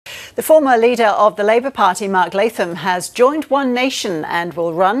The former leader of the Labour Party, Mr Latham, has joined One Nation and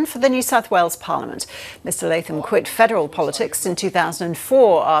will run for the New South Wales Parliament. Mr Latham quit federal politics in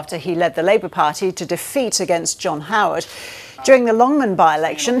 2004 after he led the Labour Party to defeat against John Howard. During the Longman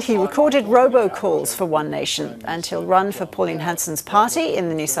by-election, he recorded robocalls for One Nation, and he'll run for Pauline Hanson's party in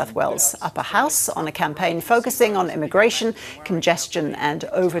the New South Wales Upper House on a campaign focusing on immigration, congestion and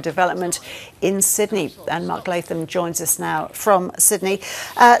overdevelopment in Sydney. And Mr Latham joins us now from Sydney.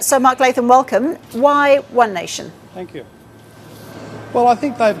 So Mr Latham, welcome. Why One Nation? Thank you. Well, I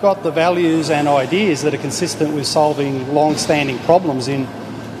think they've got the values and ideas that are consistent with solving long-standing problems in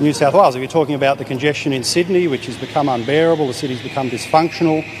New South Wales. If you're talking about the congestion in Sydney, which has become unbearable, the city's become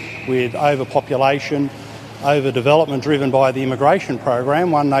dysfunctional with overpopulation, overdevelopment driven by the immigration program,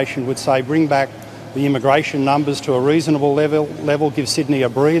 One Nation would say bring back the immigration numbers to a reasonable level, give Sydney a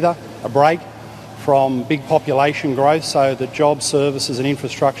breather, a break from big population growth so that jobs, services and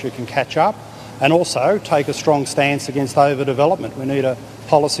infrastructure can catch up, and also take a strong stance against overdevelopment. We need a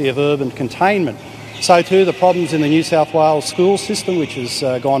policy of urban containment. So too the problems in the New South Wales school system, which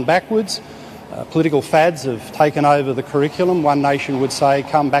has gone backwards. Political fads have taken over the curriculum. One Nation would say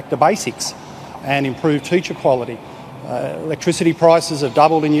come back to basics and improve teacher quality. Electricity prices have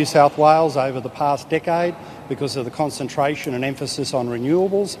doubled in New South Wales over the past decade because of the concentration and emphasis on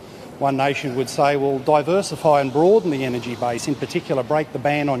renewables. One Nation would say, well, diversify and broaden the energy base, in particular break the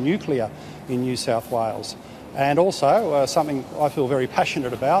ban on nuclear in New South Wales. And also, something I feel very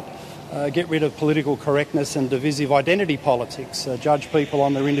passionate about, get rid of political correctness and divisive identity politics, judge people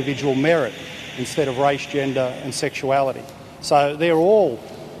on their individual merit instead of race, gender and sexuality. So they're all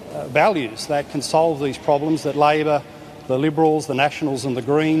values that can solve these problems that Labor, the Liberals, the Nationals and the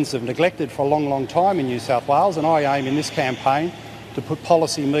Greens have neglected for a long, long time in New South Wales, and I aim in this campaign to put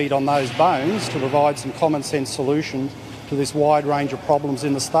policy meat on those bones to provide some common sense solutions to this wide range of problems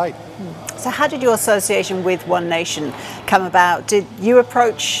in the state. So how did your association with One Nation come about? Did you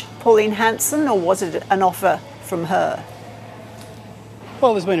approach Pauline Hanson or was it an offer from her?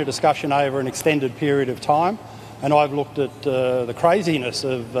 Well, there's been a discussion over an extended period of time, and I've looked at the craziness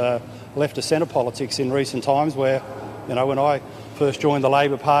of left of centre politics in recent times where, you know, when I first joined the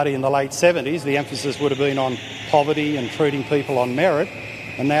Labor Party in the late 70s, the emphasis would have been on poverty and treating people on merit,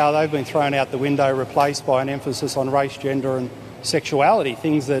 and now they've been thrown out the window, replaced by an emphasis on race, gender and sexuality,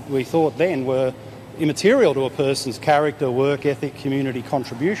 things that we thought then were immaterial to a person's character, work ethic, community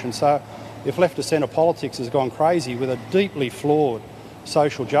contribution. So if left of centre politics has gone crazy with a deeply flawed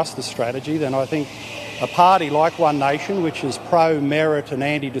social justice strategy, then I think a party like One Nation, which is pro-merit and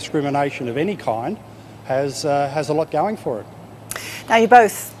anti-discrimination of any kind, has a lot going for it. Now, you're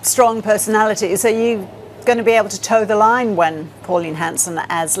both strong personalities. Are you going to be able to toe the line when Pauline Hanson,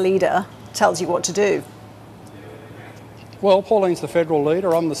 as leader, tells you what to do? Well, Pauline's the federal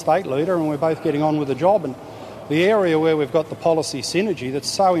leader, I'm the state leader, and we're both getting on with the job. And the area where we've got the policy synergy that's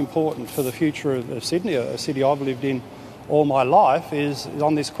so important for the future of Sydney, a city I've lived in all my life, is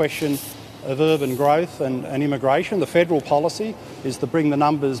on this question of urban growth and immigration. The federal policy is to bring the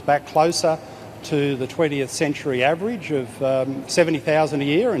numbers back closer to the 20th century average of 70,000 a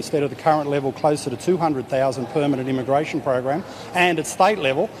year instead of the current level closer to 200,000 permanent immigration program, and at state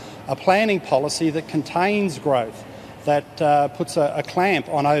level a planning policy that contains growth, that puts a clamp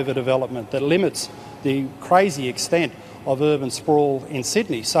on overdevelopment, that limits the crazy extent of urban sprawl in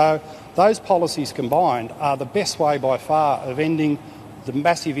Sydney. So those policies combined are the best way by far of ending the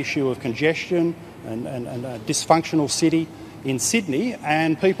massive issue of congestion and a dysfunctional city in Sydney,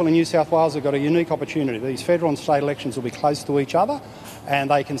 and people in New South Wales have got a unique opportunity. These federal and state elections will be close to each other, and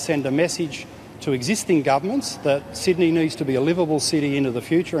they can send a message to existing governments that Sydney needs to be a livable city into the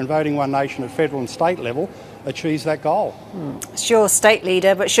future, and voting One Nation at federal and state level achieves that goal. It's your state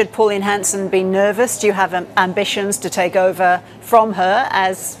leader, but should Pauline Hanson be nervous? Do you have ambitions to take over from her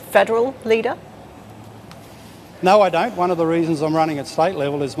as federal leader? No, I don't. One of the reasons I'm running at state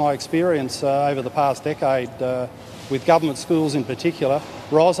level is my experience over the past decade with government schools in particular.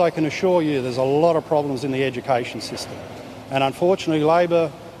 Ros, I can assure you there's a lot of problems in the education system. And unfortunately,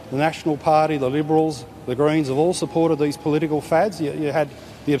 Labor, the National Party, the Liberals, the Greens have all supported these political fads. You had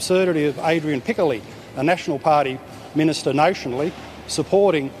the absurdity of Adrian Piccoli, a National Party minister notionally,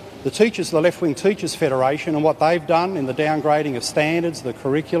 supporting the teachers, the Left-Wing Teachers Federation, and what they've done in the downgrading of standards, the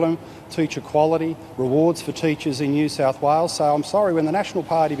curriculum, teacher quality, rewards for teachers in New South Wales. So I'm sorry, when the National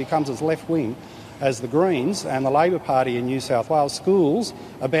Party becomes as left-wing as the Greens and the Labor Party in New South Wales, schools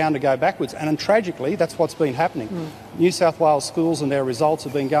are bound to go backwards. And tragically, that's what's been happening. New South Wales schools and their results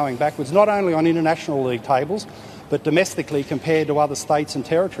have been going backwards, not only on international league tables, but domestically compared to other states and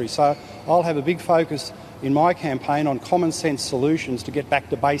territories. So I'll have a big focus in my campaign on common sense solutions to get back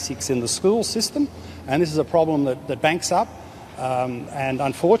to basics in the school system, and this is a problem that banks up, and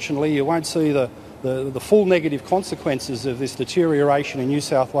unfortunately you won't see the full negative consequences of this deterioration in New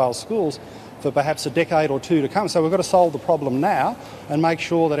South Wales schools for perhaps a decade or two to come. So we've got to solve the problem now and make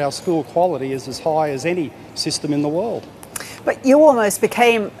sure that our school quality is as high as any system in the world. But you almost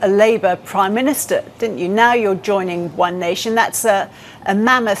became a Labor Prime Minister, didn't you? Now you're joining One Nation. That's a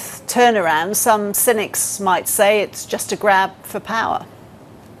mammoth turnaround. Some cynics might say it's just a grab for power.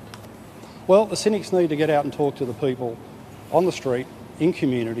 Well, the cynics need to get out and talk to the people on the street, in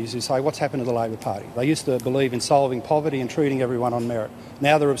communities, who say, what's happened to the Labor Party? They used to believe in solving poverty and treating everyone on merit.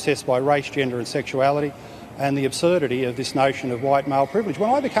 Now they're obsessed by race, gender and sexuality, and the absurdity of this notion of white male privilege.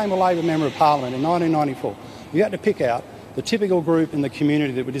 When I became a Labor Member of Parliament in 1994, you had to pick out the typical group in the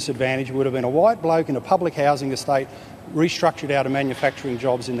community that were disadvantaged. Would have been a white bloke in a public housing estate restructured out of manufacturing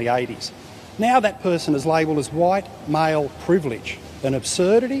jobs in the 80s. Now that person is labelled as white male privilege, an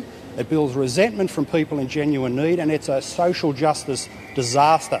absurdity. It builds resentment from people in genuine need, and it's a social justice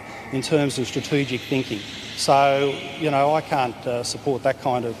disaster in terms of strategic thinking. So, I can't support that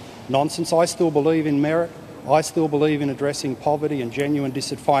kind of nonsense. I still believe in merit. I still believe in addressing poverty and genuine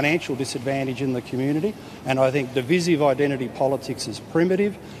financial disadvantage in the community, and I think divisive identity politics is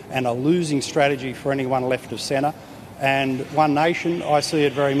primitive and a losing strategy for anyone left of centre. And One Nation, I see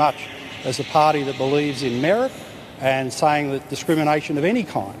it very much as a party that believes in merit and saying that discrimination of any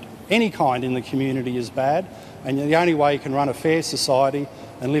kind in the community is bad, and the only way you can run a fair society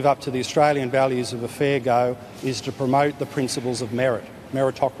and live up to the Australian values of a fair go is to promote the principles of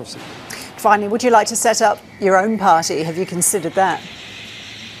meritocracy. Finally, would you like to set up your own party? Have you considered that?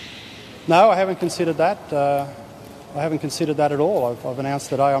 No, I haven't considered that. I haven't considered that at all. I've announced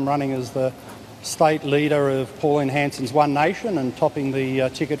today I'm running as the state leader of Pauline Hanson's One Nation and topping the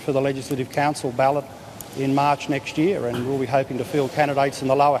ticket for the Legislative Council ballot in March next year, and we'll be hoping to field candidates in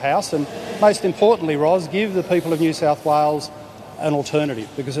the lower house and, most importantly, Ros, give the people of New South Wales an alternative,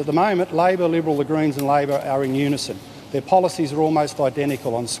 because at the moment Labor, Liberal, the Greens and Labor are in unison. Their policies are almost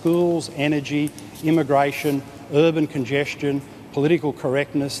identical on schools, energy, immigration, urban congestion, political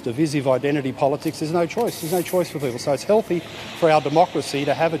correctness, divisive identity politics. There's no choice. There's no choice for people. So it's healthy for our democracy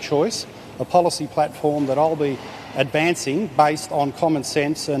to have a choice, a policy platform that I'll be advancing based on common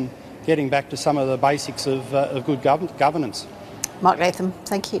sense and getting back to some of the basics of good governance. Mark Latham,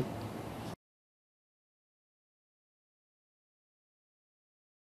 thank you.